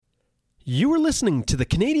You are listening to the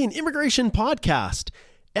Canadian Immigration Podcast,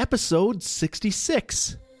 episode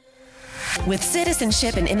 66. With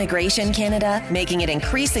Citizenship and Immigration Canada making it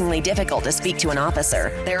increasingly difficult to speak to an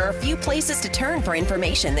officer, there are a few places to turn for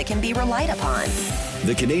information that can be relied upon.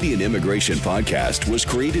 The Canadian Immigration Podcast was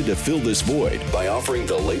created to fill this void by offering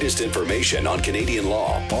the latest information on Canadian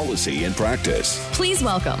law, policy, and practice. Please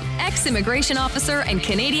welcome ex-immigration officer and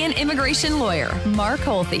Canadian immigration lawyer, Mark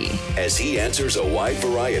Holthe. As he answers a wide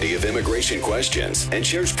variety of immigration questions and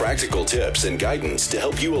shares practical tips and guidance to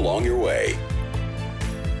help you along your way.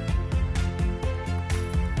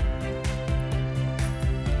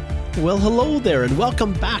 Well, hello there, and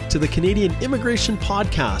welcome back to the Canadian Immigration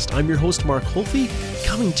Podcast. I'm your host, Mark Holthe,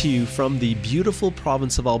 coming to you from the beautiful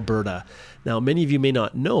province of Alberta. Now, many of you may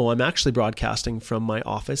not know, I'm actually broadcasting from my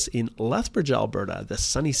office in Lethbridge, Alberta, the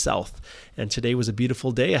sunny south. And today was a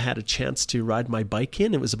beautiful day. I had a chance to ride my bike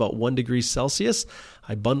in. It was about 1 degree Celsius.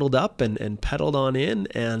 I bundled up and pedaled on in,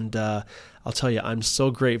 and I'll tell you, I'm so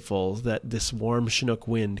grateful that this warm Chinook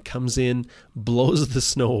wind comes in, blows the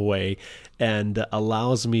snow away, and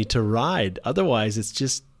allows me to ride. Otherwise, it's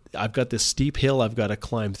just, I've got this steep hill I've got to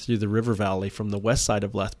climb through the river valley from the west side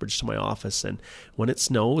of Lethbridge to my office. And when it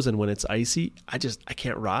snows and when it's icy, I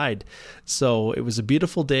can't ride. So it was a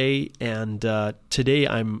beautiful day. And today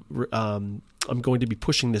I'm going to be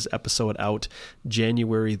pushing this episode out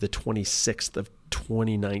January the 26th of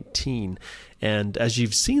 2019. And as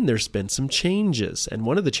you've seen, there's been some changes. And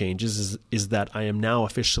one of the changes is that I am now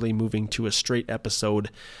officially moving to a straight episode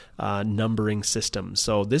numbering system.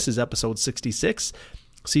 So this is episode 66.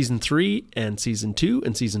 Season 3 and Season 2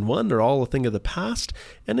 and Season 1 are all a thing of the past.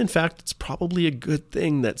 And in fact, it's probably a good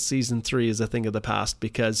thing that Season 3 is a thing of the past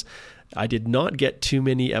because I did not get too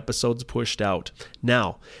many episodes pushed out.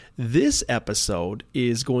 Now, this episode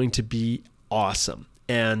is going to be awesome.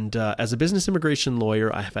 And as a business immigration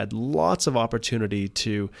lawyer, I have had lots of opportunity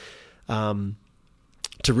to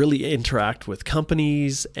really interact with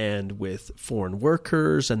companies and with foreign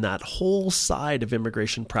workers and that whole side of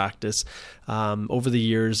immigration practice. Over the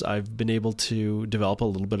years, I've been able to develop a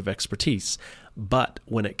little bit of expertise. But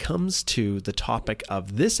when it comes to the topic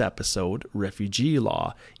of this episode, refugee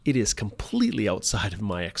law, it is completely outside of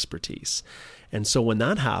my expertise. And so when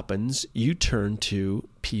that happens, you turn to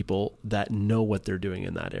people that know what they're doing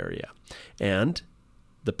in that area. And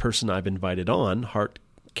the person I've invited on, Hart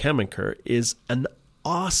Kamenker, is an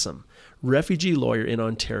awesome refugee lawyer in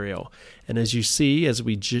Ontario. And as you see, as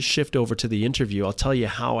we just shift over to the interview, I'll tell you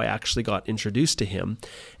how I actually got introduced to him,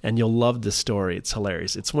 and you'll love the story. It's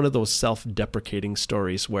hilarious. It's one of those self-deprecating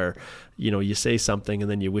stories where, you say something and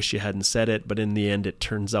then you wish you hadn't said it, but in the end it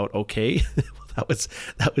turns out okay.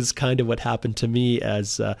 That was kind of what happened to me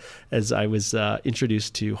as I was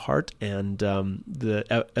introduced to Hart and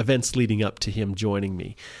the events leading up to him joining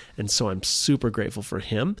me. And so I'm super grateful for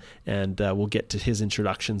him, and we'll get to his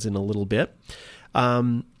introductions in a little bit.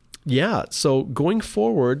 So going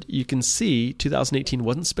forward, you can see 2018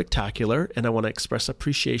 wasn't spectacular, and I want to express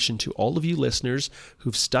appreciation to all of you listeners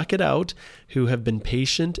who've stuck it out, who have been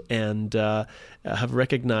patient, and have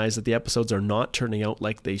recognized that the episodes are not turning out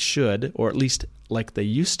like they should, or at least like they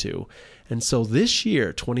used to. And so this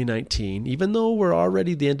year, 2019, even though we're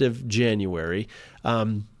already the end of January,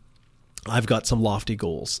 I've got some lofty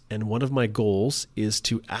goals. And one of my goals is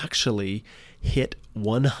to actually hit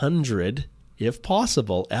 100, if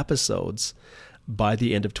possible, episodes by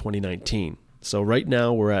the end of 2019. So right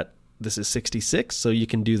now this is 66, so you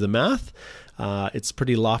can do the math. It's a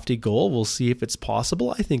pretty lofty goal. We'll see if it's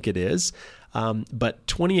possible. I think it is. But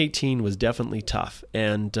 2018 was definitely tough.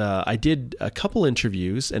 And I did a couple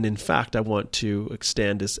interviews. And in fact, I want to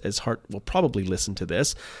extend, as Hart will probably listen to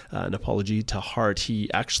this, an apology to Hart.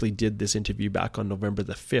 He actually did this interview back on November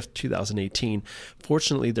the 5th, 2018.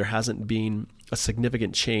 Fortunately, there hasn't been a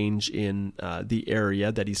significant change in the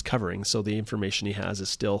area that he's covering. So the information he has is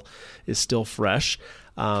still fresh.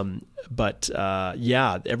 But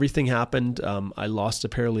everything happened. I lost a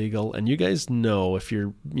paralegal, and you guys know, if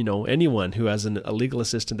you're, anyone who has a legal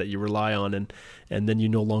assistant that you rely on and then you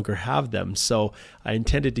no longer have them. So I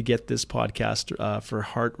intended to get this podcast for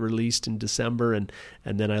Hart released in December, and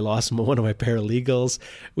then I lost one of my paralegals,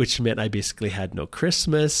 which meant I basically had no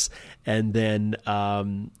Christmas. And then,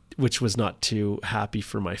 which was not too happy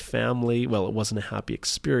for my family. Well, it wasn't a happy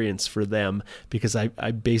experience for them because I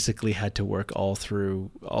basically had to work all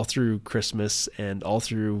through Christmas and all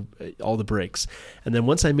through all the breaks. And then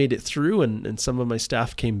once I made it through and some of my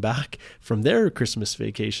staff came back from their Christmas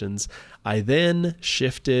vacations, I then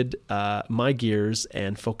shifted my gears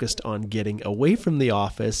and focused on getting away from the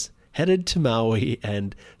office, headed to Maui,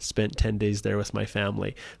 and spent 10 days there with my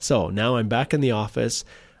family. So now I'm back in the office.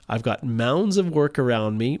 I've got mounds of work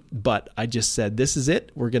around me, but I just said, this is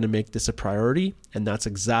it. We're going to make this a priority. And that's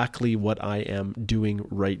exactly what I am doing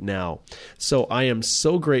right now. So I am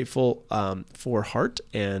so grateful for Hart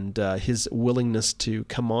and his willingness to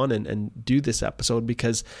come on and do this episode,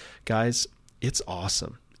 because, guys, it's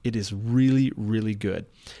awesome. It is really, really good.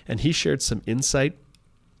 And he shared some insight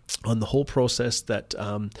on the whole process that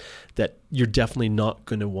that you're definitely not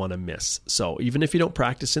going to want to miss. So even if you don't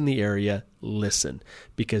practice in the area, listen,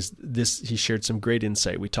 because he shared some great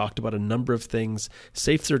insight. We talked about a number of things,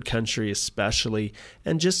 safe third country especially,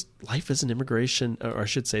 and just life as an immigration, or I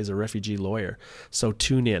should say as a refugee lawyer. So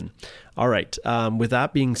tune in. All right. With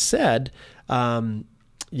that being said,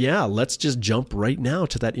 let's just jump right now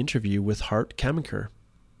to that interview with Hart Kamenker.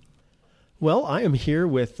 Well, I am here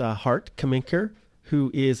with Hart Kamenker,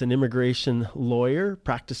 who is an immigration lawyer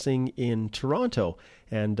practicing in Toronto,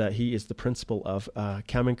 and he is the principal of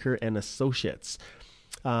Kamenker and Associates.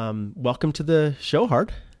 Welcome to the show,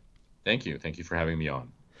 Hart. Thank you. Thank you for having me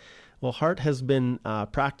on. Well, Hart has been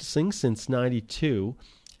practicing since '92,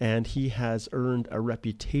 and he has earned a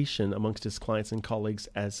reputation amongst his clients and colleagues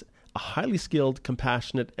as a highly skilled,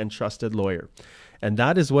 compassionate, and trusted lawyer. And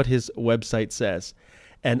that is what his website says.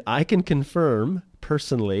 And I can confirm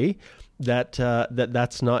personally that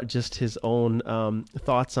that's not just his own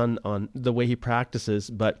thoughts on the way he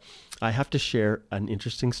practices, but I have to share an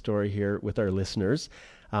interesting story here with our listeners.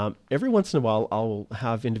 Every once in a while, I'll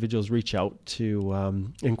have individuals reach out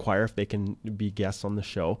to inquire if they can be guests on the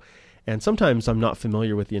show. And sometimes I'm not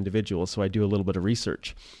familiar with the individual, so I do a little bit of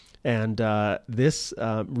research. And this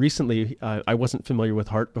recently, I wasn't familiar with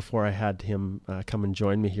Hart before I had him come and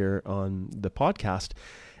join me here on the podcast.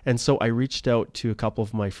 And so I reached out to a couple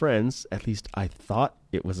of my friends, at least I thought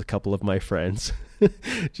it was a couple of my friends,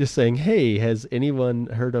 just saying, hey, has anyone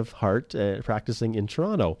heard of Hart practicing in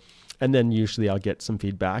Toronto? And then usually I'll get some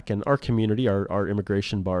feedback. And our community, our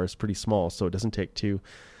immigration bar is pretty small, so it doesn't take too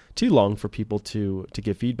long for people to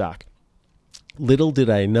give feedback. Little did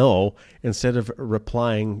I know, instead of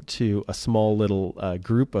replying to a small little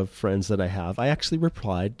group of friends that I have, I actually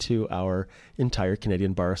replied to our entire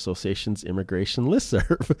Canadian Bar Association's immigration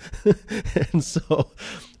listserv. And so,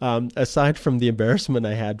 aside from the embarrassment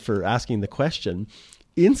I had for asking the question,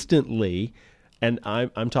 instantly, and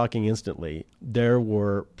I'm talking instantly, there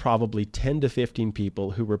were probably 10 to 15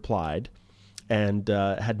 people who replied and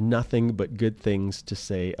had nothing but good things to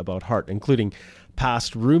say about Hart, including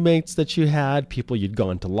past roommates that you had, people you'd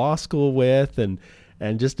gone to law school with, and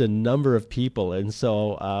just a number of people. And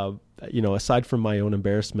so, aside from my own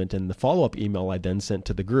embarrassment and the follow-up email I then sent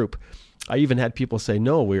to the group, I even had people say,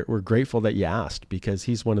 no, we're grateful that you asked, because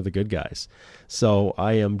he's one of the good guys. So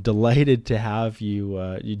I am delighted to have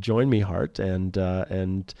you join me, Hart,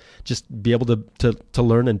 and just be able to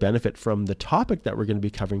learn and benefit from the topic that we're going to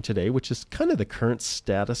be covering today, which is kind of the current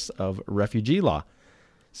status of refugee law.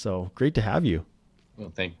 So great to have you.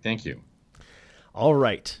 Well, thank you. All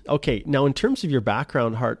right. Okay. Now, in terms of your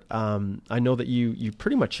background, Hart, I know that you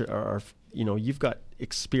pretty much are, you've got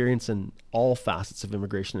experience in all facets of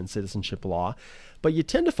immigration and citizenship law, but you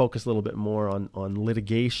tend to focus a little bit more on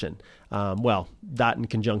litigation. That in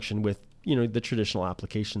conjunction with, the traditional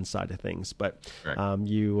application side of things. But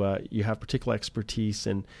you have particular expertise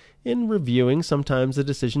in reviewing sometimes the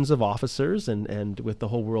decisions of officers and with the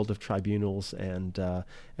whole world of tribunals and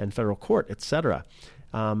federal court, et cetera.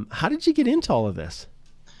 How did you get into all of this?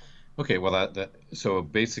 Okay, well, so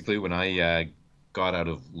basically when I got out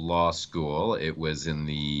of law school, it was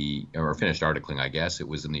or finished articling, I guess, it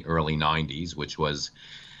was in the early 90s, which was,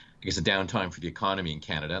 I guess, a downtime for the economy in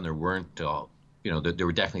Canada, and there weren't, there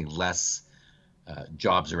were definitely less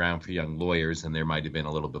jobs around for young lawyers than there might have been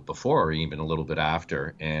a little bit before or even a little bit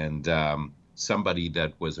after. And somebody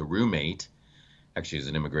that was a roommate, actually is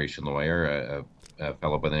an immigration lawyer, a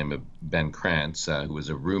fellow by the name of Ben Krantz, who was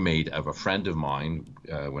a roommate of a friend of mine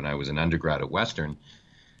when I was an undergrad at Western,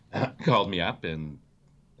 called me up and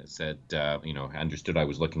said, understood I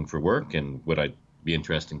was looking for work and would I be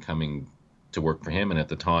interested in coming to work for him. And at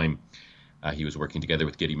the time, he was working together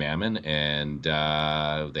with Giddy Mammon, and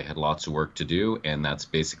they had lots of work to do. And that's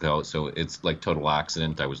basically how, so it's like total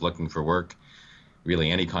accident. I was looking for work,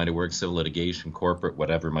 really any kind of work, civil litigation, corporate,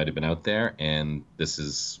 whatever might have been out there. And this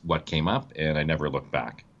is what came up, and I never looked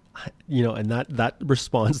back. And that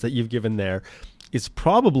response that you've given there is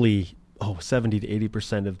probably 70 to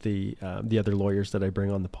 80% of the other lawyers that I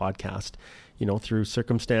bring on the podcast, through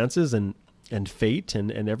circumstances and fate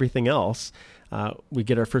and everything else, we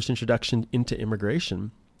get our first introduction into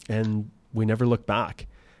immigration and we never look back.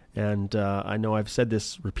 And I know I've said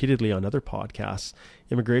this repeatedly on other podcasts.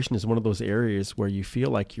 Immigration is one of those areas where you feel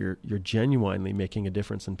like you're genuinely making a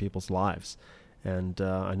difference in people's lives. And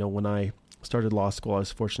I know when I started law school, I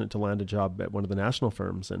was fortunate to land a job at one of the national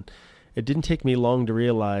firms. And it didn't take me long to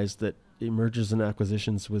realize that mergers and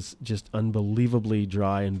acquisitions was just unbelievably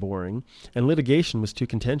dry and boring. And litigation was too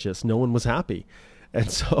contentious. No one was happy. And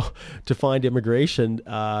so to find immigration,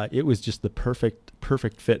 it was just the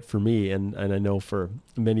perfect fit for me. And I know for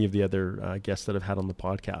many of the other guests that I've had on the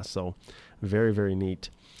podcast. So very, very neat.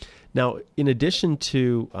 Now, in addition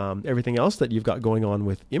to everything else that you've got going on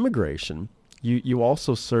with immigration, you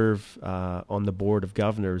also serve on the board of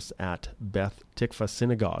governors at Beth Tikva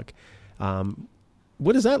Synagogue.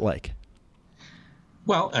 What is that like?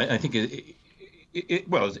 Well, I think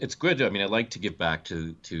it's good. I mean, I like to give back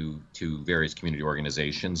to various community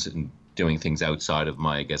organizations and doing things outside of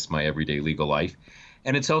my everyday legal life,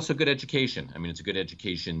 and it's also good education. I mean, it's a good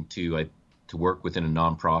education to work within a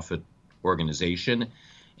nonprofit organization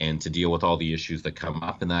and to deal with all the issues that come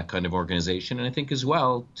up in that kind of organization, and I think as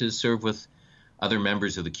well to serve with other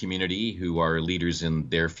members of the community who are leaders in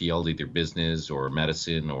their field, either business or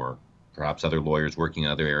medicine or perhaps other lawyers working in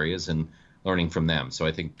other areas, and learning from them. So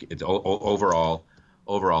I think it's overall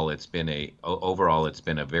it's been a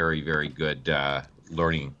very, very good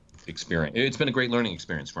learning experience. It's been a great learning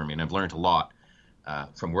experience for me, and I've learned a lot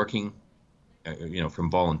from working, from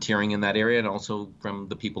volunteering in that area, and also from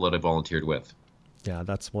the people that I volunteered with. Yeah,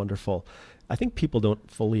 that's wonderful. I think people don't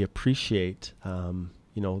fully appreciate, one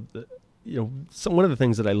of the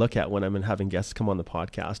things that I look at when I'm having guests come on the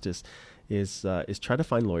podcast is try to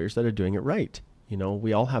find lawyers that are doing it right.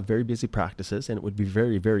 We all have very busy practices, and it would be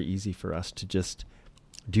very, very easy for us to just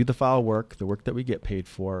do the file work, the work that we get paid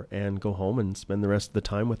for, and go home and spend the rest of the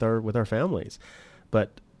time with our families.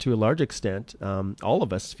 But to a large extent, all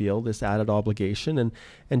of us feel this added obligation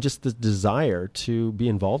and just the desire to be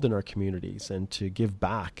involved in our communities and to give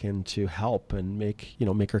back and to help and make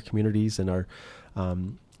our communities and our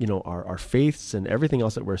faiths and everything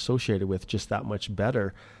else that we're associated with just that much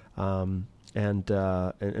better. And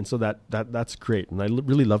so that's great. And I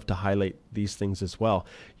really love to highlight these things as well.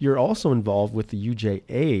 You're also involved with the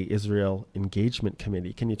UJA Israel Engagement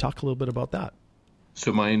Committee. Can you talk a little bit about that?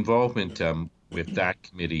 So my involvement with that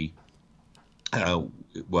committee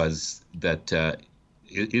was that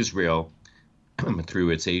Israel, through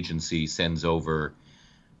its agency, sends over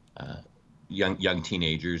young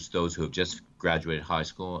teenagers, those who have just graduated high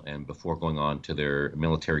school and before going on to their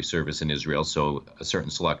military service in Israel. So a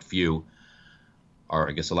certain select few are,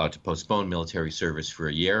 allowed to postpone military service for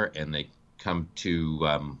a year, and they come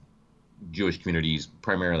to Jewish communities,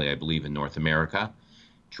 primarily, I believe, in North America.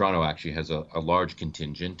 Toronto actually has a large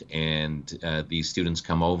contingent, and these students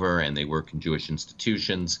come over and they work in Jewish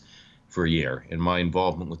institutions for a year. And my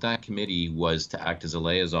involvement with that committee was to act as a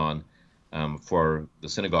liaison for the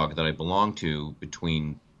synagogue that I belong to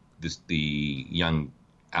between the young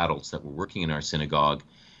adults that were working in our synagogue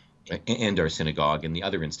and the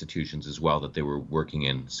other institutions as well that they were working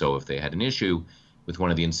in. So if they had an issue with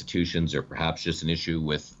one of the institutions, or perhaps just an issue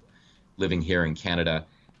with living here in Canada,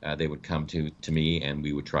 they would come to me, and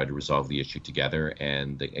we would try to resolve the issue together.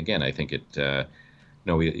 And again, I think I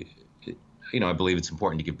believe it's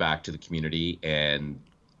important to give back to the community, and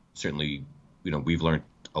certainly, we've learned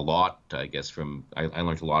a lot. I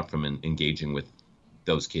learned a lot from engaging with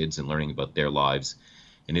those kids and learning about their lives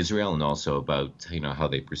in Israel, and also about how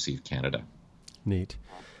they perceive Canada. Neat.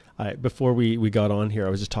 Before we got on here, I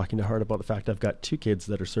was just talking to Hart about the fact I've got two kids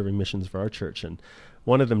that are serving missions for our church, and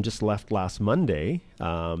one of them just left last Monday,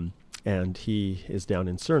 and he is down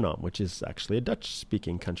in Suriname, which is actually a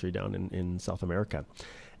Dutch-speaking country down in South America.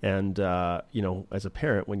 And as a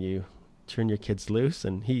parent, when you turn your kids loose,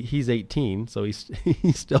 and he's 18, so he's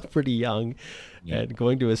still pretty young, and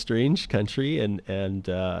going to a strange country and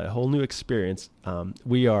a whole new experience.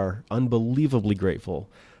 We are unbelievably grateful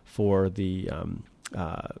for the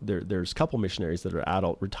there's a couple missionaries that are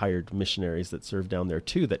adult retired missionaries that serve down there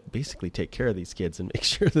too, that basically take care of these kids and make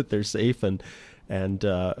sure that they're safe. And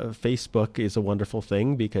Facebook is a wonderful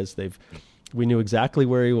thing, because we knew exactly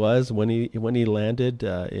where he was when he landed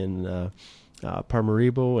in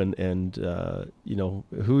Paramaribo, and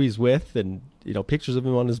who he's with, and pictures of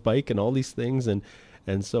him on his bike and all these things, and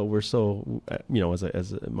so we're so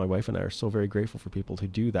as my wife and I are so very grateful for people who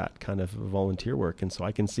do that kind of volunteer work. And so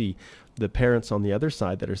I can see the parents on the other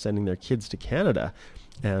side that are sending their kids to Canada,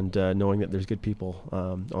 and knowing that there's good people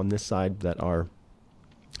on this side that are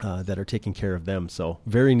taking care of them. So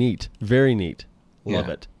very neat, love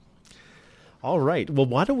it. All right. Well,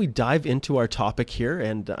 why don't we dive into our topic here?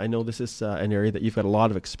 And I know this is an area that you've got a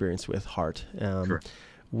lot of experience with, Hart. Sure.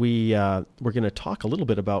 we're going to talk a little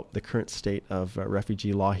bit about the current state of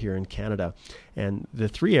refugee law here in Canada. And the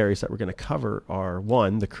three areas that we're going to cover are,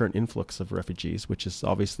 one, the current influx of refugees, which has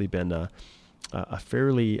obviously been a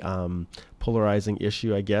fairly polarizing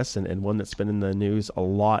issue, I guess, and one that's been in the news a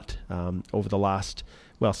lot over the last,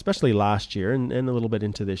 well, especially last year and a little bit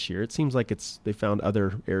into this year. It seems like they found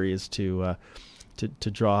other areas to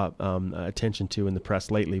draw attention to in the press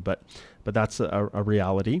lately, but that's a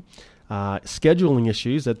reality. Scheduling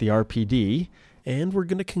issues at the RPD, and we're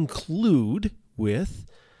going to conclude with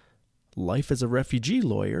life as a refugee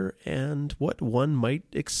lawyer and what one might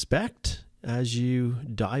expect as you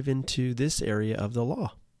dive into this area of the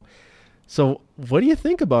law. So what do you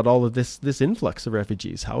think about all of this influx of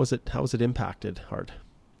refugees? How is it impacted, Hart?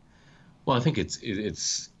 Well, I think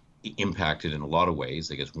it's impacted in a lot of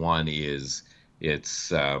ways. I guess one is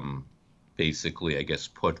it's basically, I guess,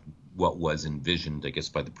 put what was envisioned, I guess,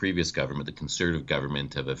 by the previous government, the Conservative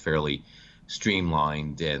government, of a fairly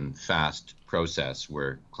streamlined and fast process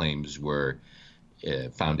where claims were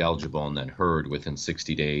found eligible and then heard within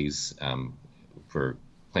 60 days for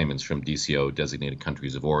claimants from DCO, designated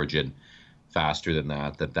countries of origin. Faster than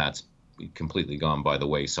that's completely gone by the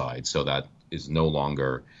wayside. So that is no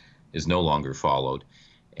longer followed.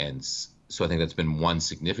 And so I think that's been one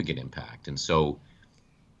significant impact. And so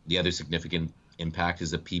the other significant impact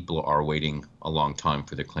is that people are waiting a long time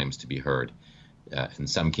for their claims to be heard, in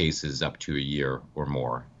some cases up to a year or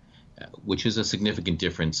more, which is a significant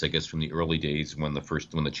difference, I guess, from the early days when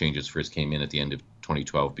the changes first came in at the end of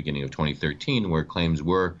 2012, beginning of 2013, where claims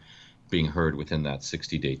were being heard within that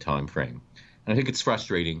 60-day time frame. And I think it's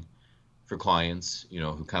frustrating for clients,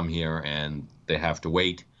 who come here and they have to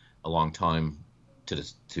wait a long time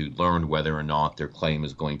to learn whether or not their claim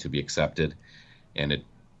is going to be accepted, and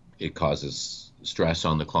it causes stress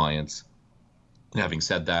on the clients. And having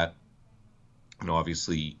said that,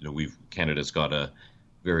 obviously, Canada's got a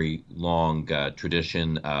very long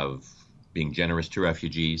tradition of being generous to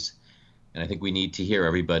refugees, and I think we need to hear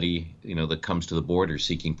everybody, that comes to the border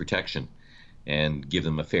seeking protection, and give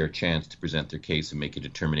them a fair chance to present their case and make a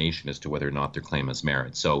determination as to whether or not their claim has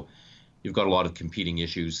merit. So you've got a lot of competing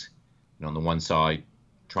issues. On the one side,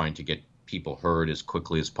 trying to get people heard as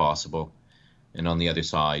quickly as possible, and on the other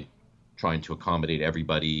side, trying to accommodate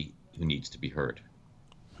everybody who needs to be heard.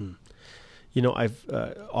 I've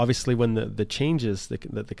obviously, when the changes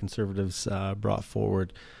that the Conservatives brought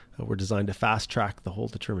forward were designed to fast track the whole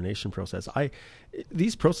determination process.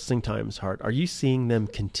 These processing times, Hart, are you seeing them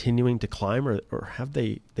continuing to climb, or have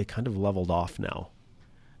they kind of leveled off now?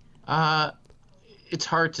 It's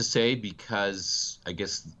hard to say, because I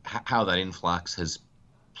guess how that influx has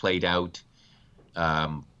played out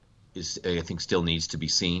is, I think, still needs to be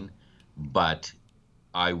seen. But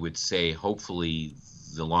I would say hopefully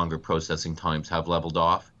the longer processing times have leveled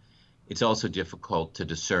off. It's also difficult to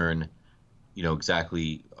discern,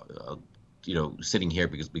 exactly, sitting here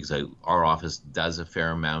because our office does a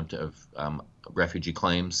fair amount of refugee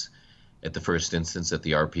claims at the first instance at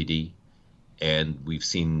the RPD, and we've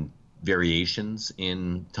seen variations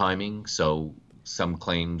in timing. So some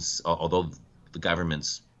claims, although the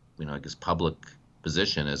government's, I guess, public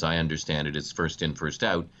position, as I understand it, is first in, first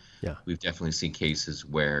out. Yeah. We've definitely seen cases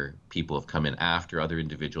where people have come in after other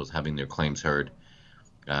individuals having their claims heard,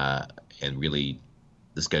 and really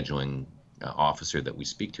the scheduling officer that we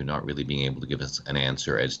speak to not really being able to give us an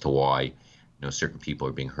answer as to why, certain people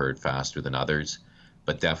are being heard faster than others.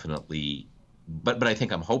 But definitely, but I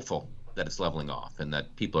think I'm hopeful that it's leveling off and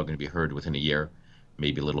that people are going to be heard within a year,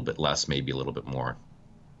 maybe a little bit less, maybe a little bit more.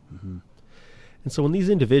 Mm-hmm. And so when these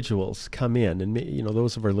individuals come in, and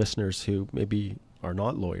those of our listeners who maybe are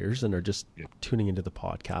not lawyers and are just tuning into the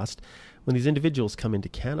podcast, when these individuals come into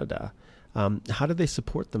Canada, how do they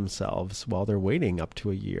support themselves while they're waiting up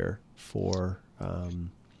to a year for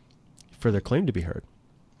their claim to be heard?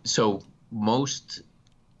 So most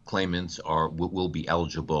claimants will be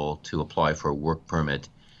eligible to apply for a work permit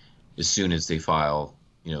as soon as they file,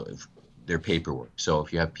 their paperwork. So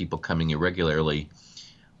if you have people coming irregularly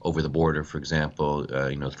over the border, for example,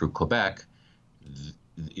 through Quebec,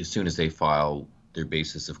 as soon as they file their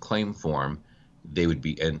basis of claim form, they would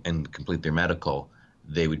be and complete their medical,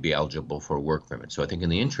 they would be eligible for a work permit. So I think in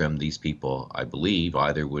the interim, these people, I believe,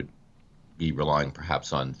 either would be relying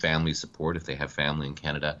perhaps on family support if they have family in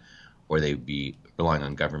Canada, or they would be relying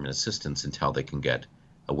on government assistance until they can get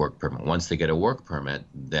a work permit. Once they get a work permit,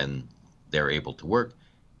 then they're able to work.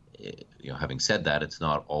 Having said that, it's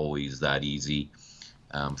not always that easy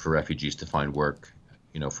for refugees to find work,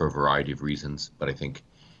 for a variety of reasons. But I think,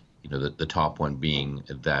 the top one being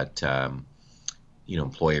that,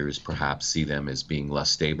 employers perhaps see them as being less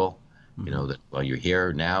stable You know, that, well, you're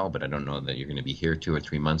here now, but I don't know that you're going to be here 2 or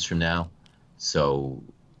 3 months from now. So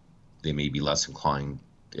they may be less inclined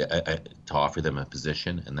to offer them a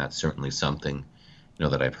position. And that's certainly something, you know,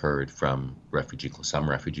 that I've heard from some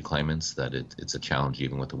refugee claimants, that it's a challenge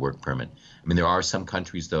even with the work permit. I mean, there are some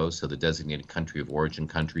countries, though, so the designated country of origin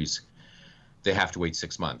countries, they have to wait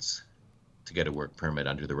 6 months to get a work permit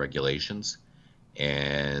under the regulations.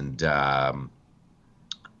 And I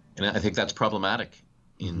think that's problematic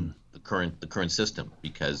in the current system,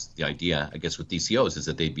 because the idea, I guess, with DCOs is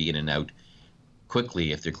that they'd be in and out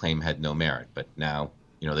quickly if their claim had no merit. But now,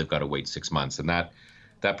 you know, they've got to wait 6 months, and that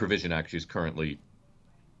provision actually is currently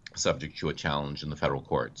subject to a challenge in the federal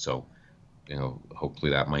court. So, you know,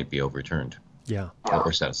 hopefully that might be overturned. Yeah.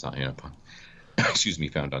 Or set aside, you know,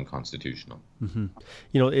 found unconstitutional. You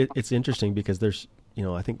know, it's interesting because there's, you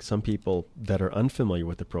know, I think some people that are unfamiliar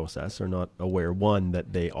with the process are not aware, one,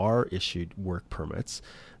 that they are issued work permits.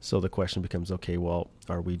 So the question becomes, okay, well,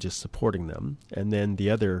 are we just supporting them? And then the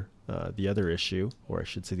other issue, or I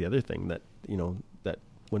should say the other thing, that, you know, that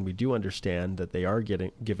when we do understand that they are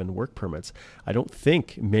given work permits, I don't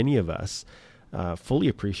think many of us fully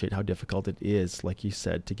appreciate how difficult it is, like you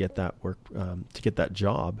said, to get that work, to get that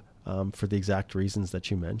job, for the exact reasons that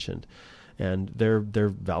you mentioned. And they're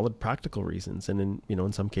valid practical reasons. And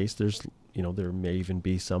in some cases, there may even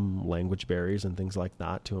be some language barriers and things like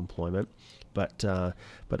that to employment. But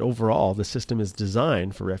overall, the system is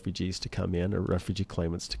designed for refugees to come in, or refugee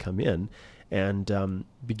claimants to come in, and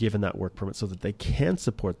be given that work permit so that they can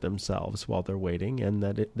support themselves while they're waiting, and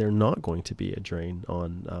that they're not going to be a drain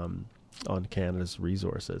on Canada's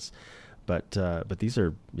resources. But these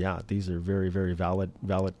are very, very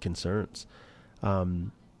valid concerns.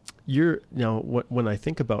 When I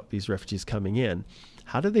think about these refugees coming in,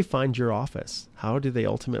 how do they find your office? How do they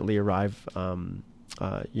ultimately arrive,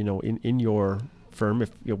 in your firm?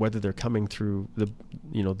 If whether they're coming through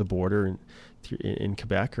the border in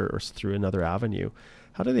Quebec or through another avenue,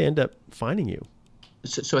 how do they end up finding you?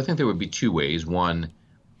 So I think there would be two ways. One,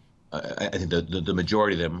 I think the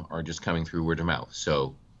majority of them are just coming through word of mouth.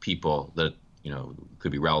 So people that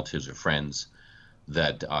could be relatives or friends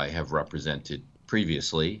that I have represented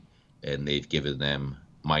previously, and they've given them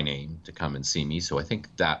my name to come and see me. So I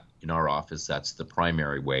think that in our office, that's the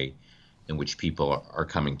primary way in which people are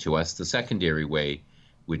coming to us. The secondary way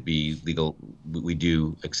would be legal. We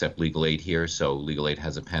do accept legal aid here. So legal aid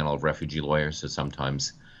has a panel of refugee lawyers. So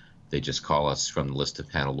sometimes they just call us from the list of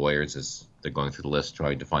panel lawyers as they're going through the list,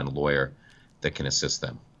 trying to find a lawyer that can assist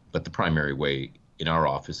them. But the primary way in our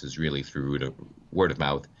office is really through word of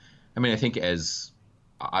mouth. I mean, I think, as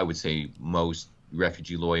I would say, most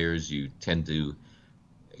refugee lawyers, you tend to,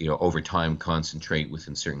 over time concentrate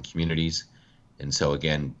within certain communities. And so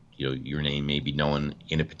again, your name may be known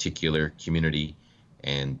in a particular community,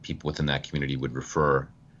 and people within that community would refer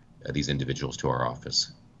these individuals to our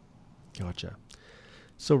office. Gotcha.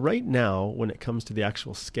 So right now, when it comes to the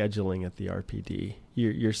actual scheduling at the RPD,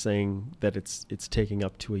 you're saying that it's taking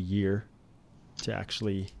up to a year to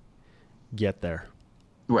actually get there.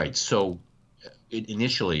 Right. So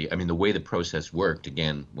initially, I mean, the way the process worked,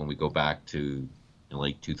 again, when we go back to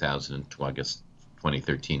late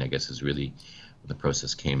 2013, I guess, is really when the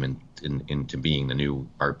process came into being, the new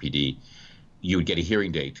RPD. You would get a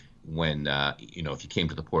hearing date when, if you came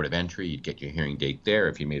to the port of entry, you'd get your hearing date there.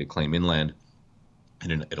 If you made a claim inland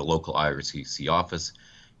and at a local IRCC office,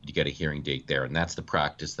 you'd get a hearing date there. And that's the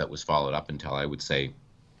practice that was followed up until, I would say,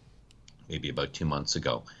 maybe about 2 months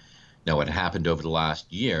ago. Now, what happened over the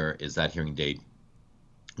last year is that hearing date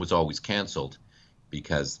was always canceled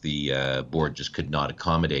because the board just could not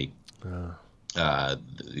accommodate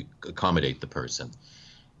the person.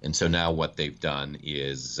 And so now what they've done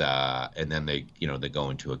is, and then they go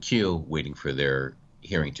into a queue waiting for their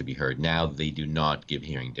hearing to be heard. Now they do not give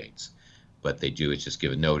hearing dates. What they do is just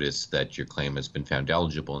give a notice that your claim has been found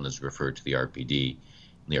eligible and is referred to the RPD.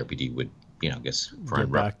 And the RPD would, I guess, for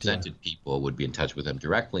unrepresented people, would be in touch with them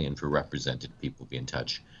directly, and for represented people, be in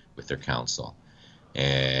touch with their counsel.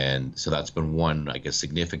 And so that's been one, I guess,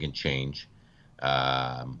 significant change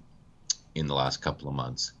in the last couple of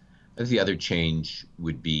months. I think the other change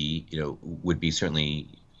would be certainly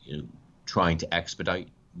trying to expedite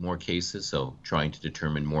more cases, so trying to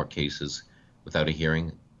determine more cases without a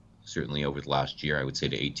hearing. Certainly over the last year, I would say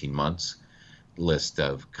to 18 months, the list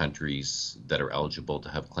of countries that are eligible to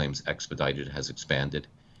have claims expedited has expanded.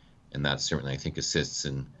 And that certainly, I think, assists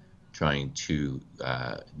in trying to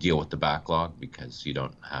deal with the backlog, because you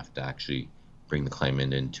don't have to actually bring the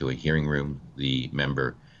claimant into a hearing room. The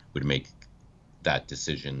member would make that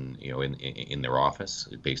decision, in their office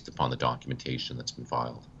based upon the documentation that's been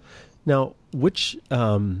filed. Now, which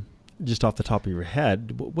just off the top of your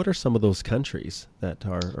head, what are some of those countries that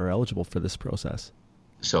are eligible for this process?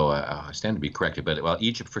 So I stand to be corrected, but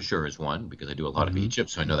Egypt for sure is one, because I do a lot of Egypt,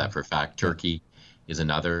 so I know that for a fact. Turkey is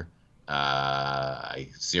another.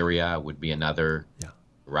 Syria would be another. Yeah.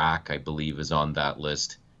 Iraq, I believe, is on that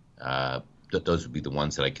list. Those would be the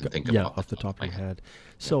ones that I can think of. Yeah, off the top of your head.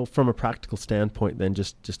 So from a practical standpoint, then,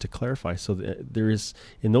 just to clarify, so there is,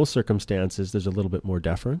 in those circumstances, there's a little bit more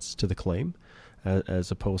deference to the claim,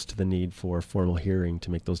 as opposed to the need for a formal hearing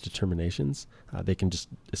to make those determinations. They can just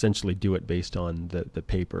essentially do it based on the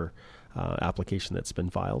paper application that's been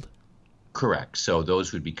filed. Correct. So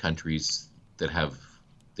those would be countries that have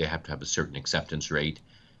to have a certain acceptance rate,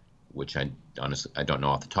 which I honestly don't know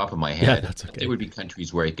off the top of my head. Yeah, that's okay. There would be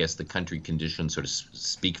countries where I guess the country conditions sort of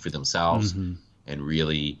speak for themselves, and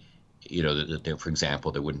really, for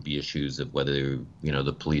example, there wouldn't be issues of whether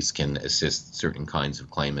the police can assist certain kinds of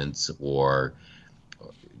claimants, or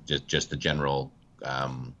just the general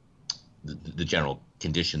the general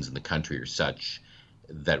conditions in the country are such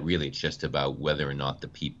that really it's just about whether or not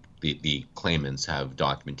the claimants have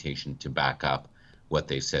documentation to back up what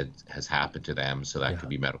they said has happened to them. So that could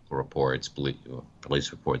be medical reports,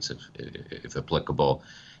 police reports if applicable.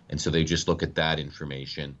 And so they just look at that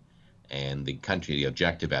information and the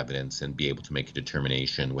objective evidence, and be able to make a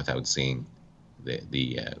determination without seeing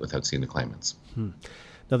the claimants.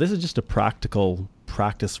 Now, this is just a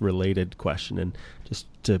practice-related question, and just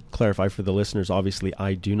to clarify for the listeners, obviously,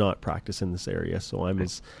 I do not practice in this area, so I'm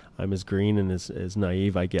as green and as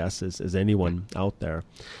naive, I guess, as anyone out there.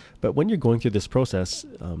 But when you're going through this process,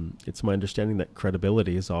 it's my understanding that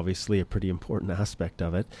credibility is obviously a pretty important aspect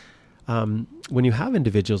of it. When you have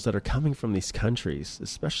individuals that are coming from these countries,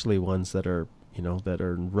 especially ones that are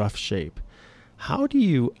in rough shape, how do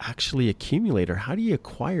you actually accumulate, or how do you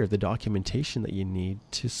acquire the documentation that you need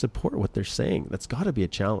to support what they're saying? That's got to be a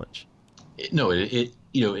challenge.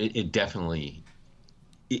 It definitely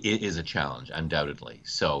is a challenge, undoubtedly.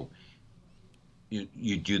 So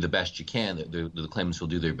you do the best you can. The claimants will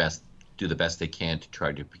do the best they can to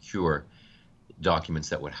try to procure documents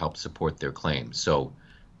that would help support their claims. So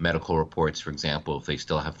medical reports, for example, if they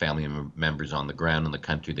still have family members on the ground in the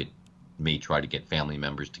country, they may try to get family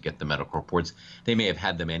members to get the medical reports. They may have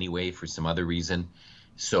had them anyway for some other reason.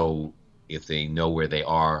 So if they know where they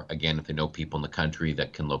are, again, if they know people in the country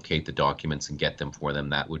that can locate the documents and get them for them,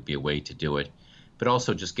 that would be a way to do it. But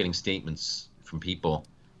also just getting statements from people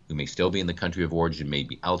who may still be in the country of origin,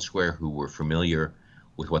 maybe elsewhere, who were familiar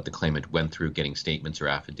with what the claimant went through. Getting statements or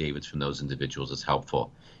affidavits from those individuals is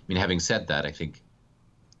helpful. I mean, having said that, I think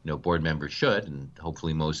board members should, and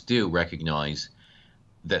hopefully most do, recognize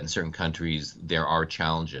that in certain countries there are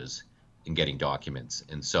challenges in getting documents.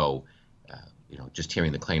 And so, just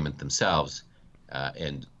hearing the claimant themselves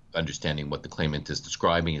and understanding what the claimant is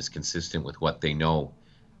describing is consistent with what they know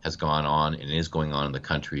has gone on and is going on in the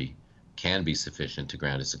country can be sufficient to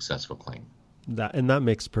grant a successful claim. That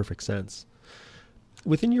makes perfect sense.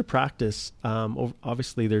 Within your practice,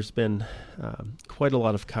 obviously there's been quite a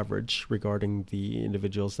lot of coverage regarding the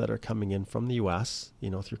individuals that are coming in from the U.S.,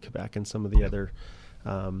 through Quebec and some of the other,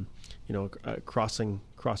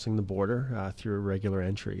 crossing the border through irregular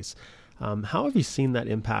entries. How have you seen that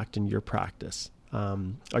impact in your practice?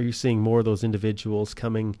 Are you seeing more of those individuals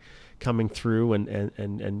coming through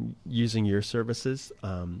and using your services,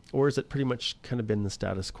 or is it pretty much kind of been the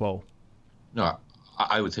status quo? No,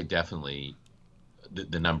 I would say definitely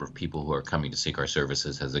the number of people who are coming to seek our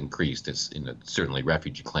services has increased. It's certainly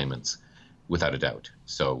refugee claimants, without a doubt.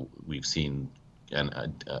 So we've seen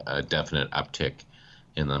a definite uptick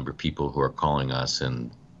in the number of people who are calling us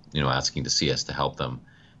and asking to see us to help them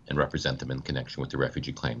and represent them in connection with the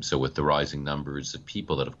refugee claims. So with the rising numbers of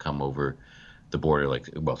people that have come over the border,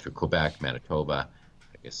 through Quebec, Manitoba,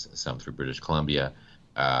 I guess some through British Columbia,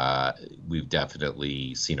 we've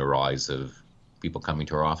definitely seen a rise of people coming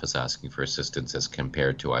to our office asking for assistance as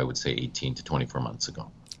compared to, I would say, 18 to 24 months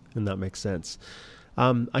ago. And that makes sense.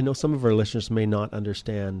 I know some of our listeners may not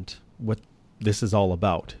understand what this is all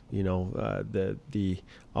about, the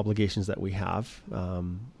obligations that we have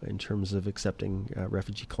in terms of accepting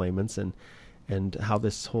refugee claimants and how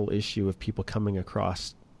this whole issue of people coming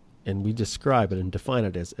across, and we describe it and define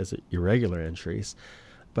it as irregular entries.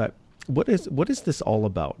 But what is this all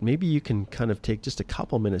about? Maybe you can kind of take just a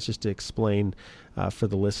couple minutes just to explain for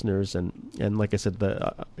the listeners. And like I said,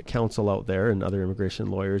 the counsel out there and other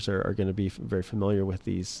immigration lawyers are going to be very familiar with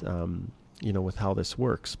these, with how this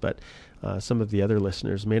works. But some of the other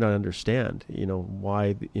listeners may not understand,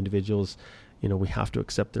 why the individuals, we have to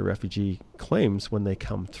accept their refugee claims when they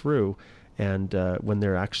come through and when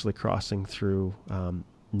they're actually crossing through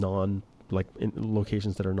like in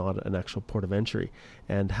locations that are not an actual port of entry,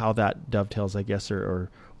 and how that dovetails, I guess, or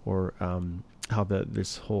how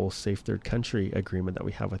this whole safe third country agreement that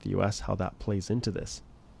we have with the U.S., how that plays into this.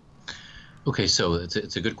 Okay, so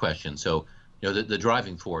it's a good question. So, the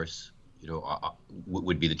driving force,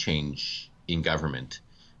 would be the change in government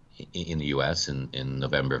in the U.S. in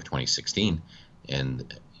November of 2016,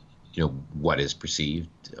 and what is perceived,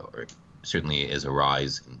 or certainly is a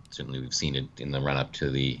rise, and certainly we've seen it in the run-up to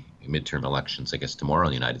the midterm elections, I guess tomorrow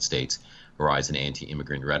in the United States, a rise in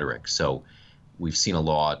anti-immigrant rhetoric. So we've seen a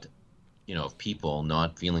lot, of people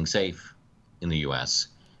not feeling safe in the U.S.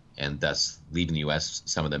 and thus leaving the U.S.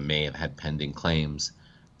 Some of them may have had pending claims.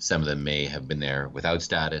 Some of them may have been there without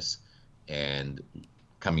status and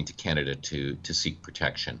coming to Canada to seek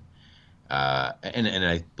protection. And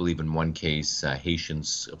I believe in one case,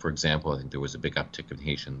 Haitians, for example, I think there was a big uptick of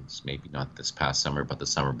Haitians, maybe not this past summer, but the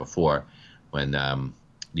summer before, when the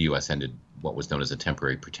U.S. ended what was known as a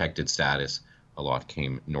temporary protected status. A lot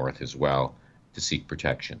came north as well to seek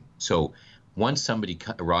protection. So once somebody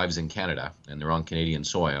arrives in Canada and they're on Canadian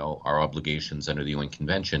soil, our obligations under the UN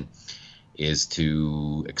Convention is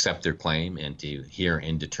to accept their claim and to hear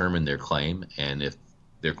and determine their claim. And if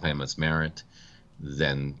their claim has merit,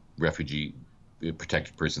 then refugee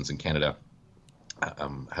protected persons in Canada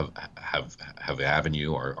have an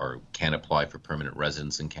avenue or can apply for permanent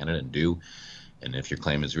residence in Canada and do. And if your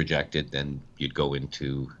claim is rejected, then you'd go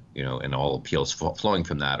into, and all appeals flowing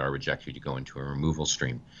from that are rejected, you go into a removal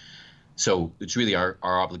stream. So it's really our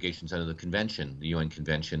obligations under the convention, the UN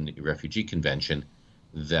Convention, the Refugee Convention,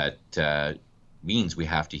 that means we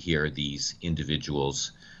have to hear these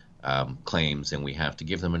individuals' claims, and we have to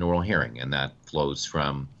give them an oral hearing. And that flows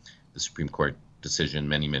from the Supreme Court decision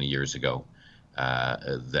many, many years ago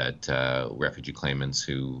that refugee claimants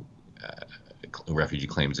who refugee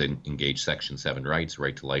claims engage Section 7 rights,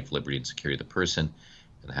 right to life, liberty, and security of the person,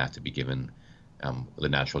 and have to be given the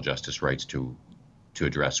natural justice rights to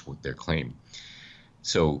address their claim.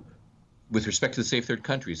 So with respect to the Safe Third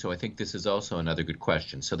Country, so I think this is also another good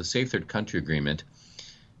question. So the Safe Third Country Agreement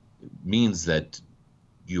means that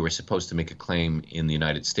you are supposed to make a claim in the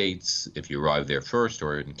United States if you arrive there first,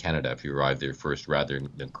 or in Canada if you arrive there first, rather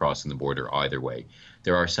than crossing the border either way.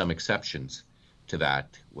 There are some exceptions to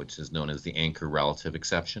that, which is known as the anchor relative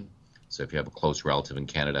exception. So if you have a close relative in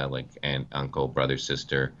Canada, like aunt, uncle, brother,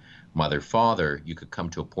 sister, mother, father, you could come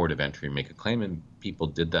to a port of entry and make a claim, and people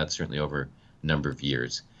did that certainly over a number of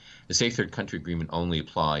years. The Safe Third Country Agreement only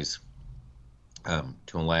applies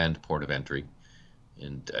to a land port of entry,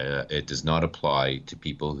 and it does not apply to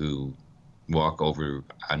people who walk over,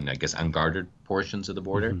 unguarded portions of the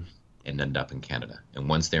border and end up in Canada. And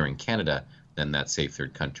once they're in Canada, then that Safe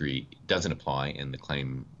Third Country doesn't apply, and the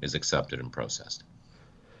claim is accepted and processed.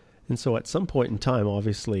 And so at some point in time,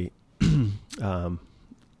 obviously,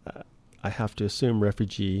 I have to assume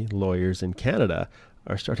refugee lawyers in Canada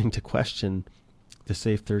are starting to question the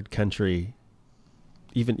Safe Third Country,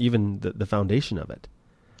 even the foundation of it.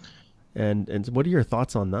 And what are your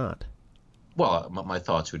thoughts on that? Well, my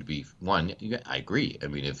thoughts would be, one, I agree. I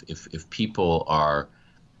mean, if people are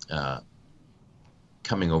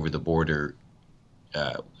coming over the border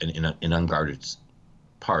in unguarded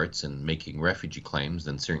parts and making refugee claims,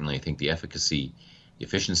 then certainly I think the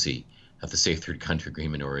efficiency of the Safe Third Country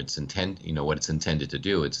Agreement, or its intent, what it's intended to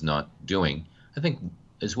do, it's not doing. I think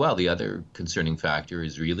as well, the other concerning factor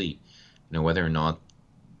is really, whether or not,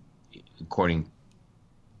 according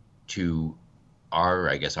to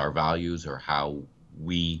our values or how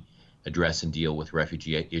we address and deal with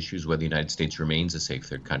refugee issues, whether the United States remains a safe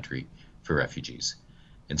third country for refugees.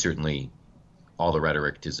 And certainly all the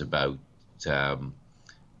rhetoric is about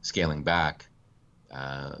scaling back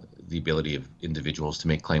the ability of individuals to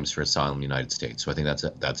make claims for asylum in the United States. So I think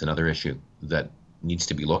that's another issue that needs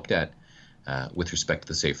to be looked at with respect to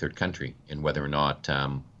the safe third country, and whether or not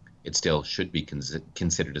it still should be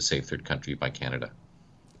considered a safe third country by Canada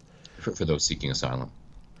for those seeking asylum.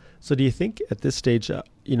 So do you think at this stage,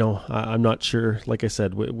 I'm not sure, like I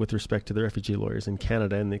said, with respect to the refugee lawyers in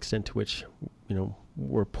Canada and the extent to which,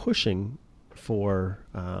 we're pushing for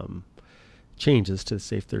changes to the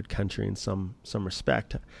safe third country in some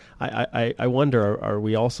respect. I wonder, are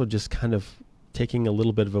we also just kind of taking a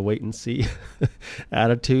little bit of a wait and see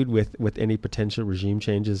attitude with any potential regime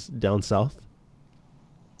changes down south?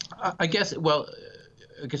 I guess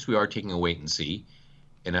we are taking a wait and see,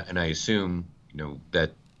 and I assume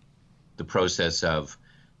that the process of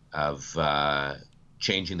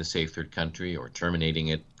changing the safe third country or terminating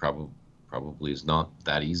it probably is not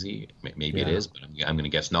that easy. Maybe it is, but I'm going to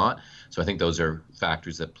guess not. So I think those are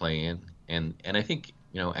factors that play in, and I think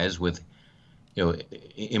as with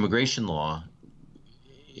Immigration law,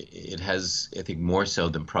 it has, I think, more so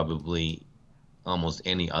than probably almost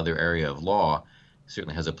any other area of law,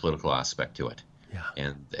 certainly has a political aspect to it.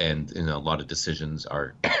 Yeah. And a lot of decisions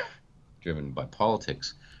are driven by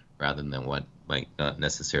politics rather than what might not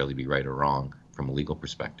necessarily be right or wrong from a legal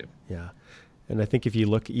perspective. Yeah. And I think if you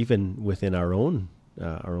look even within our own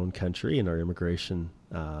country and our immigration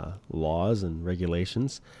laws and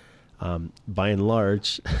regulations, by and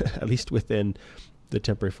large, at least within the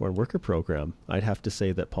temporary foreign worker program, I'd have to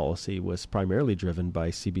say that policy was primarily driven by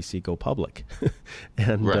CBC Go Public.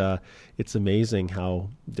 And right. It's amazing how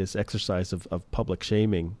this exercise of public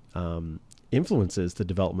shaming influences the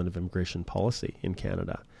development of immigration policy in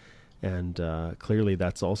Canada. And clearly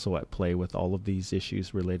that's also at play with all of these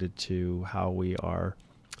issues related to how we're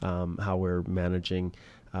managing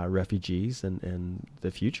refugees and the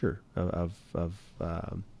future of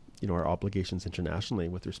our obligations internationally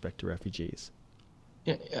with respect to refugees.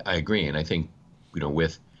 Yeah, I agree. And I think,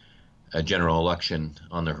 with a general election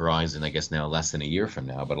on the horizon, I guess now less than a year from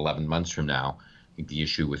now, but 11 months from now, I think the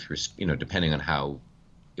issue with, depending on how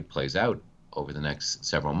it plays out over the next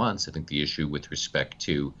several months, I think the issue with respect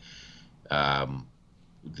to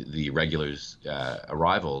the regulars'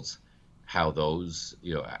 arrivals, how those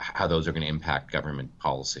are going to impact government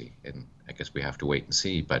policy. And I guess we have to wait and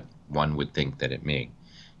see, but one would think that it may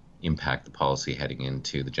impact the policy heading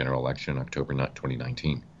into the general election in October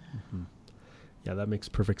 2019. Mm-hmm. Yeah, that makes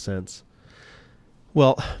perfect sense.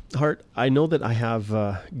 Well, Hart, I know that I have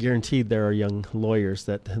guaranteed there are young lawyers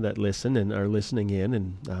that listen and are listening in,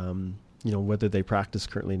 and whether they practice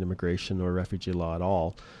currently in immigration or refugee law at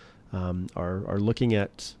all, are looking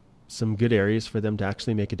at some good areas for them to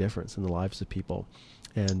actually make a difference in the lives of people.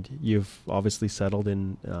 And you've obviously settled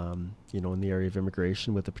in the area of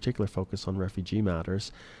immigration with a particular focus on refugee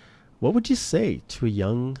matters. What would you say to a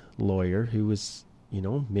young lawyer who was,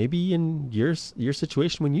 maybe in your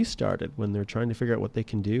situation when you started, when they're trying to figure out what they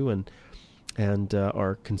can do and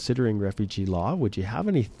are considering refugee law? Would you have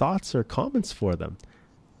any thoughts or comments for them?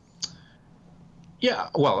 Yeah,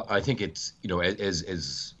 well, I think it's,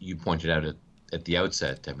 as you pointed out at the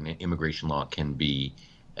outset, I mean, immigration law can be,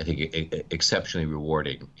 I think, exceptionally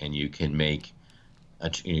rewarding, and you can make,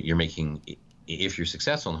 if you're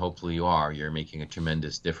successful, and hopefully you are, you're making a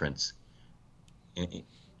tremendous difference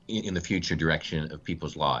in the future direction of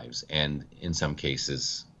people's lives. And in some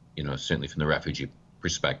cases, certainly from the refugee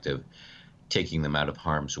perspective, taking them out of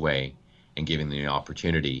harm's way and giving them the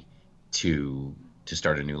opportunity to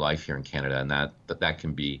start a new life here in Canada. And that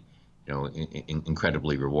can be,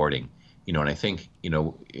 incredibly rewarding. And I think,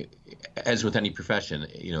 as with any profession,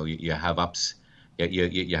 you have ups.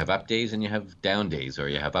 You have up days and you have down days, or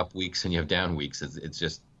you have up weeks and you have down weeks. It's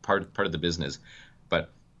just part of the business.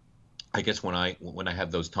 But I guess when I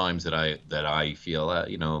have those times that I feel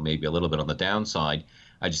maybe a little bit on the downside,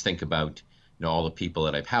 I just think about all the people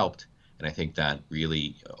that I've helped, and I think that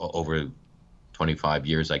really over 25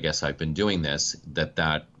 years, I guess I've been doing this,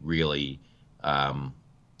 that really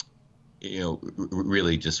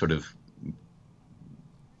really just sort of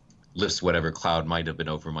lifts whatever cloud might have been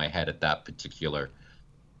over my head at that particular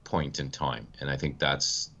point in time. And I think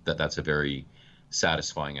that's a very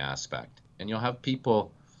satisfying aspect. And you'll have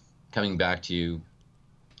people coming back to you,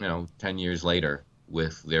 10 years later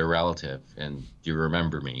with their relative, and do you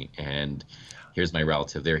remember me? And here's my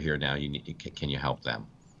relative, they're here now. Can you help them?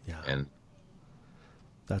 Yeah. And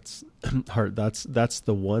that's hard. That's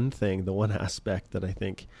the one thing, the one aspect that I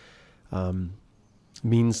think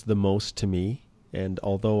means the most to me. And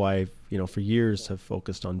although I've, for years have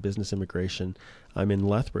focused on business immigration, I'm in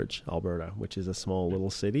Lethbridge, Alberta, which is a small little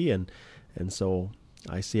city. And so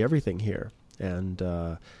I see everything here. And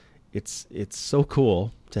it's so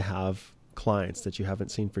cool to have clients that you haven't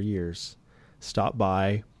seen for years stop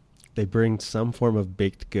by. They bring some form of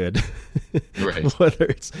baked good, right. Whether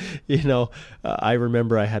it's, I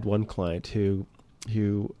remember I had one client who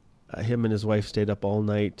him and his wife stayed up all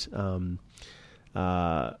night,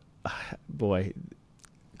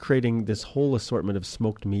 creating this whole assortment of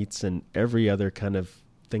smoked meats and every other kind of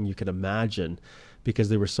thing you could imagine, because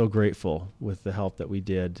they were so grateful with the help that we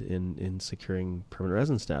did in securing permanent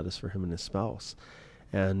resident status for him and his spouse.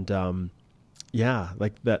 And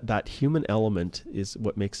like that human element is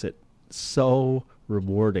what makes it so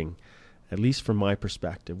rewarding, at least from my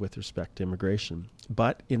perspective with respect to immigration.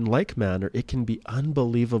 But in like manner, it can be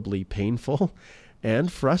unbelievably painful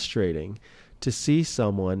and frustrating to see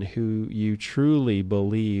someone who you truly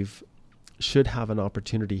believe should have an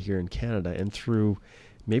opportunity here in Canada, and through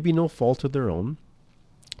maybe no fault of their own,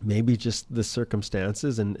 maybe just the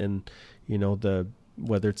circumstances and the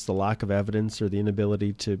whether it's the lack of evidence or the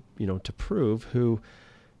inability to prove,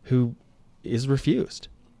 who is refused.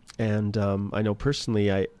 And I know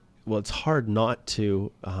personally, it's hard not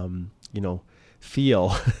to,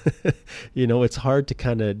 feel, it's hard to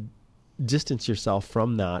kind of distance yourself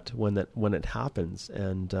from that when it happens.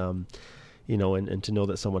 And, and to know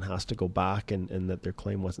that someone has to go back and that their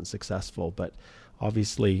claim wasn't successful. But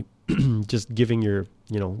obviously just giving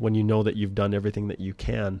when you know that you've done everything that you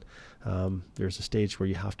can, there's a stage where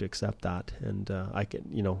you have to accept that. And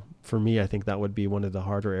for me, I think that would be one of the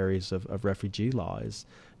harder areas of refugee law, is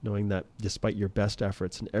knowing that despite your best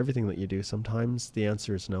efforts and everything that you do, sometimes the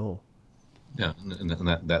answer is no. Yeah, and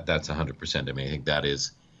that's 100%. I mean, I think that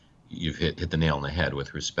is, you've hit the nail on the head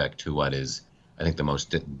with respect to what is, I think, the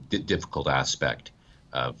most difficult aspect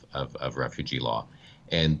of refugee law.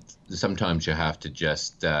 And sometimes you have to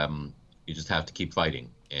just have to keep fighting.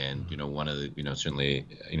 And one of the certainly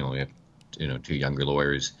we have two younger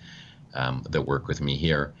lawyers that work with me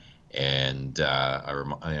here, and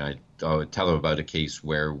I would tell them about a case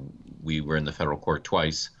where we were in the federal court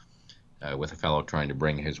twice with a fellow trying to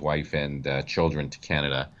bring his wife and children to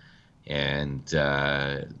Canada, and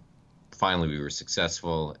finally we were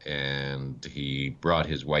successful, and he brought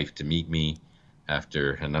his wife to meet me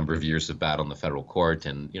after a number of years of battle in the federal court.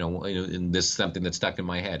 And and this is something that stuck in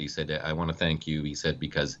my head. He said, "I want to thank you," he said,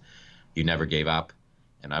 "because you never gave up,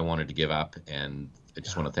 and I wanted to give up, and I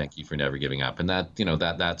just want to thank you for never giving up." And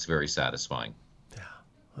that's very satisfying. Yeah,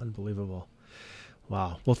 unbelievable.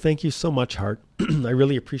 Wow. Well, thank you so much, Hart. I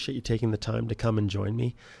really appreciate you taking the time to come and join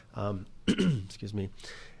me. Excuse me.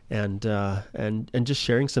 And just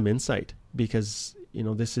sharing some insight, because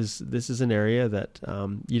this is an area that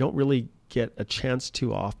you don't really get a chance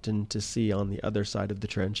too often to see on the other side of the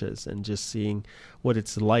trenches, and just seeing what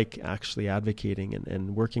it's like actually advocating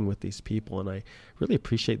and working with these people. And I really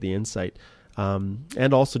appreciate the insight,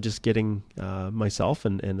 and also just getting myself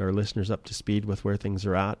and our listeners up to speed with where things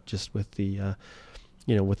are at, just with the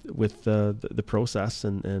with the process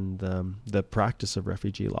and the practice of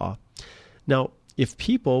refugee law. Now, if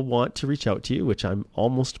people want to reach out to you, which I'm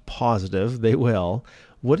almost positive they will,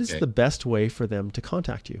 what is the best way for them to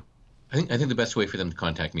contact you? I think the best way for them to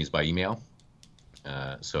contact me is by email.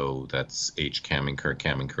 So that's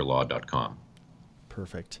hkamminker@kamminkerlaw.com.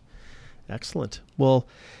 Perfect. Excellent. Well,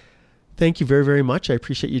 thank you very, very much. I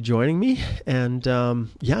appreciate you joining me. And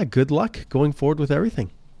good luck going forward with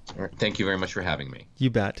everything. All right. Thank you very much for having me. You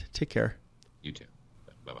bet. Take care. You too.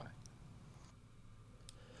 Bye-bye.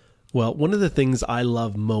 Well, one of the things I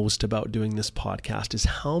love most about doing this podcast is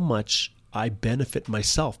how much I benefit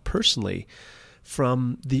myself personally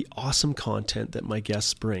from the awesome content that my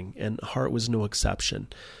guests bring, and Hart was no exception.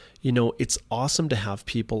 It's awesome to have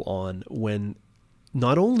people on when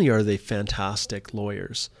not only are they fantastic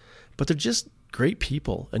lawyers, but they're just great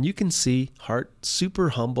people. And you can see Hart, super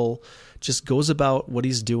humble, just goes about what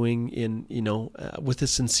he's doing in, with a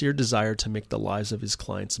sincere desire to make the lives of his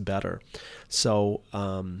clients better. So,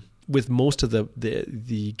 with most of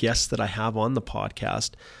the guests that I have on the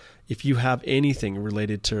podcast, if you have anything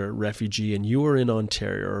related to refugee and you are in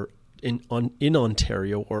Ontario or in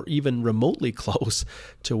Ontario, or even remotely close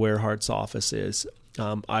to where Hart's office is,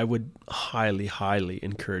 I would highly, highly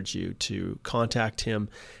encourage you to contact him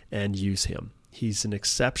and use him. He's an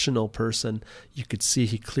exceptional person. You could see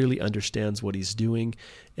he clearly understands what he's doing,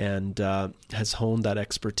 and has honed that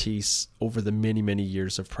expertise over the many, many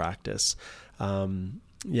years of practice.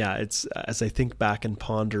 It's, as I think back and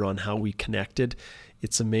ponder on how we connected,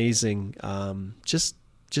 it's amazing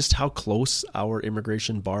just how close our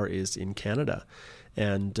immigration bar is in Canada.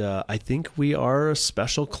 And I think we are a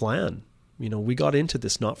special clan. We got into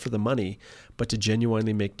this not for the money, but to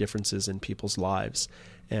genuinely make differences in people's lives.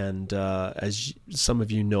 And as some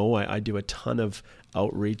of you know, I do a ton of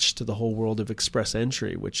outreach to the whole world of express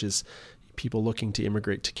entry, which is people looking to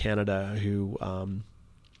immigrate to Canada who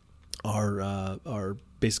are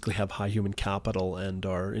basically have high human capital and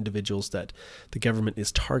are individuals that the government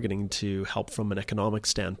is targeting to help from an economic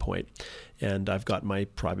standpoint. And I've got my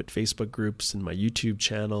private Facebook groups and my YouTube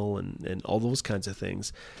channel and all those kinds of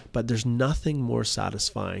things. But there's nothing more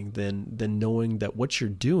satisfying than knowing that what you're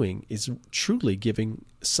doing is truly giving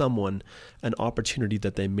someone an opportunity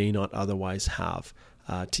that they may not otherwise have.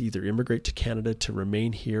 To either immigrate to Canada, to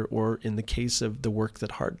remain here, or in the case of the work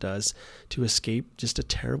that Hart does, to escape just a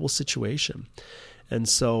terrible situation. And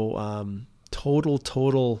so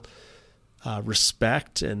total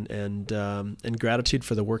respect and gratitude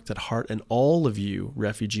for the work that Hart and all of you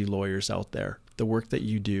refugee lawyers out there, the work that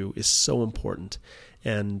you do is so important.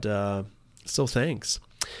 And so thanks.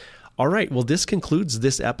 All right. Well, this concludes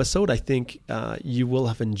this episode. I think you will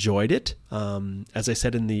have enjoyed it. As I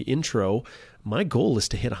said in the intro, my goal is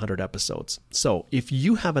to hit 100 episodes. So if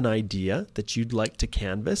you have an idea that you'd like to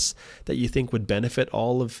canvas that you think would benefit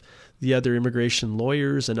all of the other immigration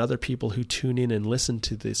lawyers and other people who tune in and listen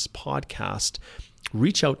to this podcast,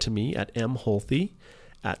 reach out to me at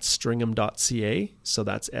mholthe@stringham.ca. So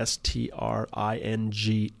that's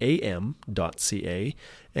STRINGAM.ca.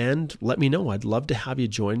 And let me know. I'd love to have you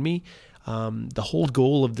join me. The whole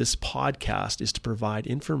goal of this podcast is to provide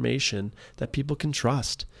information that people can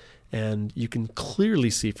trust. And you can clearly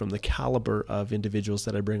see from the caliber of individuals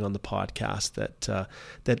that I bring on the podcast that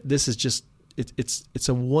this is just, it's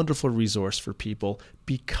a wonderful resource for people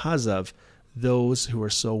because of those who are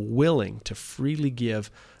so willing to freely give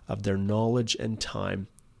of their knowledge and time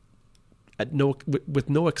with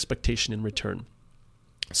no expectation in return.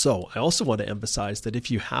 So I also want to emphasize that if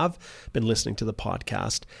you have been listening to the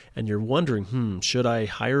podcast and you're wondering, should I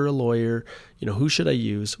hire a lawyer? Who should I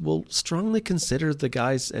use? Well, strongly consider the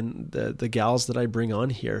guys and the gals that I bring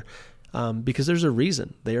on here, because there's a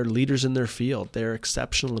reason. They are leaders in their field. They're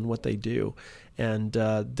exceptional in what they do. And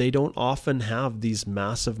they don't often have these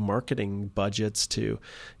massive marketing budgets to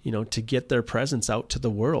get their presence out to the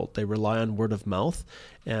world. They rely on word of mouth.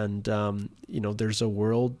 And, there's the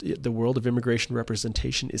world of immigration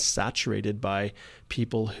representation is saturated by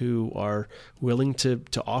people who are willing to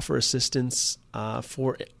offer assistance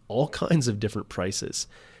for all kinds of different prices.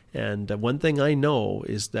 And one thing I know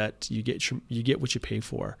is that you get what you pay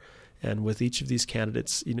for. And with each of these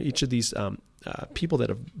candidates, each of these people that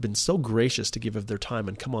have been so gracious to give of their time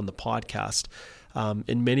and come on the podcast,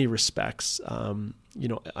 in many respects,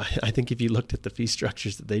 I think if you looked at the fee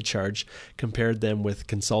structures that they charge, compared them with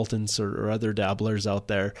consultants or other dabblers out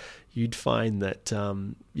there, you'd find that,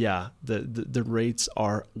 the rates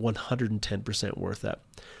are 110% worth it.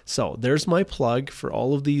 So there's my plug for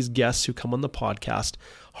all of these guests who come on the podcast.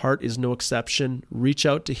 Hart is no exception. Reach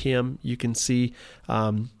out to him. You can see,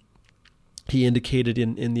 he indicated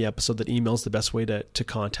in the episode that email is the best way to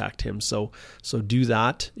contact him. So do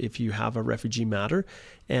that if you have a refugee matter.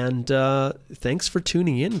 And thanks for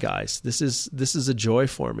tuning in, guys. This is a joy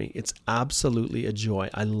for me. It's absolutely a joy.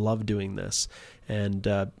 I love doing this. And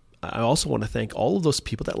I also want to thank all of those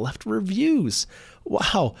people that left reviews.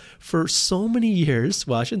 Wow. For so many years,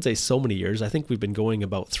 well, I shouldn't say so many years. I think we've been going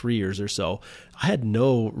about 3 years or so. I had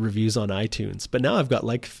no reviews on iTunes, but now I've got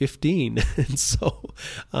like 15. And so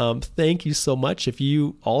thank you so much. If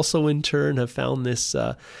you also in turn have found this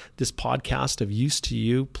podcast of use to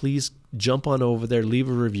you, please jump on over there, leave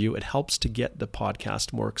a review. It helps to get the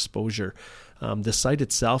podcast more exposure. The site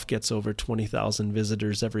itself gets over 20,000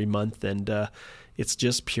 visitors every month, and it's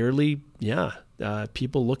just purely,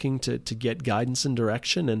 people looking to get guidance and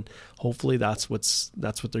direction, and hopefully that's what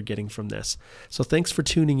they're getting from this. So thanks for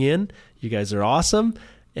tuning in. You guys are awesome,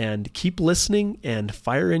 and keep listening and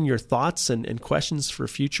fire in your thoughts and questions for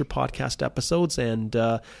future podcast episodes. And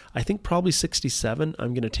I think probably 67,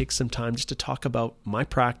 I'm going to take some time just to talk about my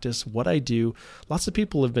practice, what I do. Lots of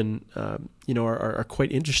people have been, are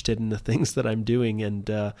quite interested in the things that I'm doing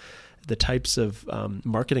and the types of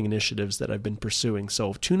marketing initiatives that I've been pursuing.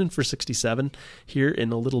 So tune in for 67 here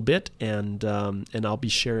in a little bit, and I'll be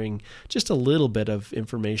sharing just a little bit of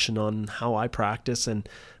information on how I practice. And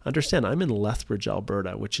understand, I'm in Lethbridge,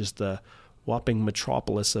 Alberta, which is the whopping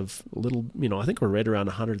metropolis of I think we're right around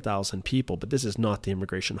 100,000 people, but this is not the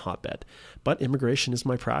immigration hotbed. But immigration is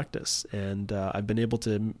my practice, and I've been able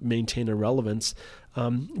to maintain a relevance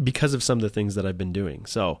because of some of the things that I've been doing.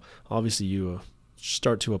 So obviously you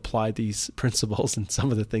start to apply these principles and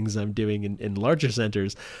some of the things I'm doing in larger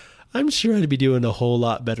centers, I'm sure I'd be doing a whole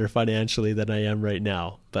lot better financially than I am right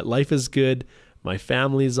now. But life is good. My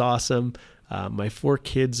family is awesome. My 4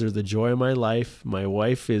 kids are the joy of my life. My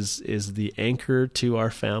wife is the anchor to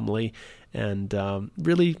our family. And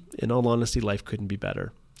really, in all honesty, life couldn't be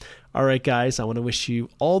better. All right, guys, I want to wish you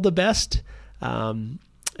all the best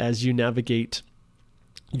as you navigate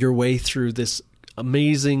your way through this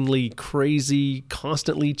amazingly crazy,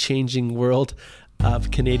 constantly changing world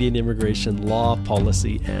of Canadian immigration law,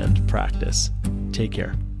 policy, and practice. Take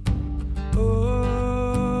care.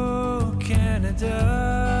 Oh,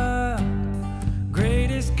 Canada,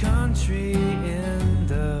 greatest country in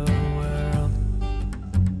the world.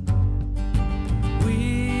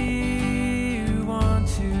 We want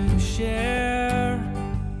to share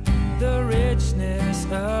the richness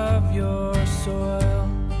of your soil.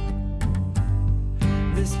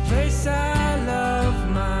 This place I love,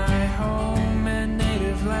 my home and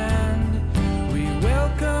native land. We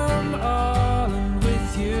welcome all, and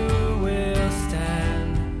with you we'll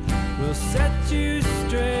stand. We'll set you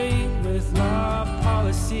straight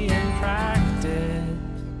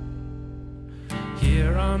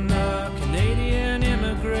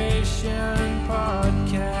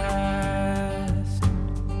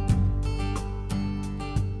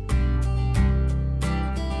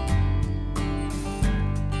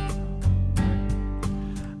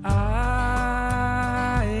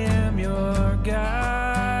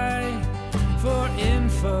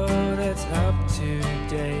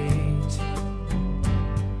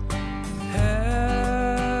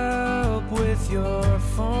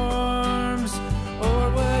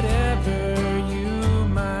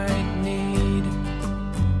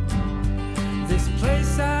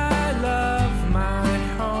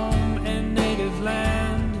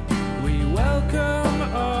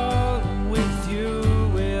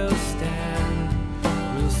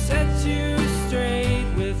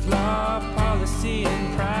policy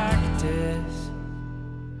and